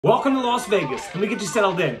Welcome to Las Vegas. Let me get you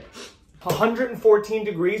settled in. 114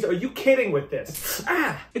 degrees? Are you kidding with this?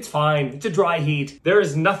 It's fine. It's a dry heat. There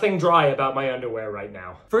is nothing dry about my underwear right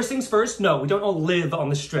now. First things first, no, we don't all live on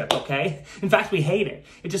the strip, okay? In fact, we hate it.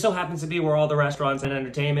 It just so happens to be where all the restaurants and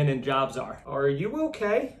entertainment and jobs are. Are you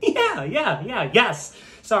okay? Yes.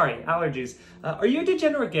 Sorry, allergies. Are you a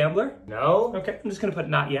degenerate gambler? No. Okay, I'm just gonna put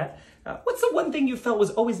not yet. What's the one thing you felt was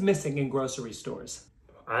always missing in grocery stores?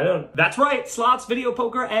 That's right, slots, video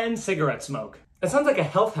poker, and cigarette smoke. That sounds like a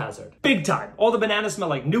health hazard. Big time. All the bananas smell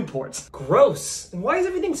like Newports. Gross. And why is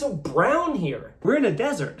everything so brown here? We're in a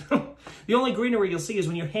desert. The only greenery you'll see is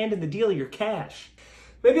when you're handing the dealer your cash.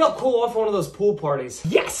 Maybe I'll cool off one of those pool parties.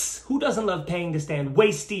 Yes! Who doesn't love paying to stand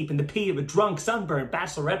waist deep in the pee of a drunk, sunburned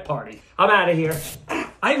bachelorette party? I'm out of here.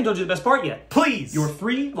 I haven't told you the best part yet. Please! Your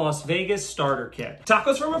free Las Vegas starter kit.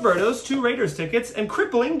 Tacos from Roberto's, 2 Raiders tickets, and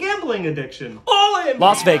crippling gambling addiction. All in!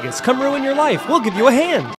 Las Vegas, come ruin your life. We'll give you a hand.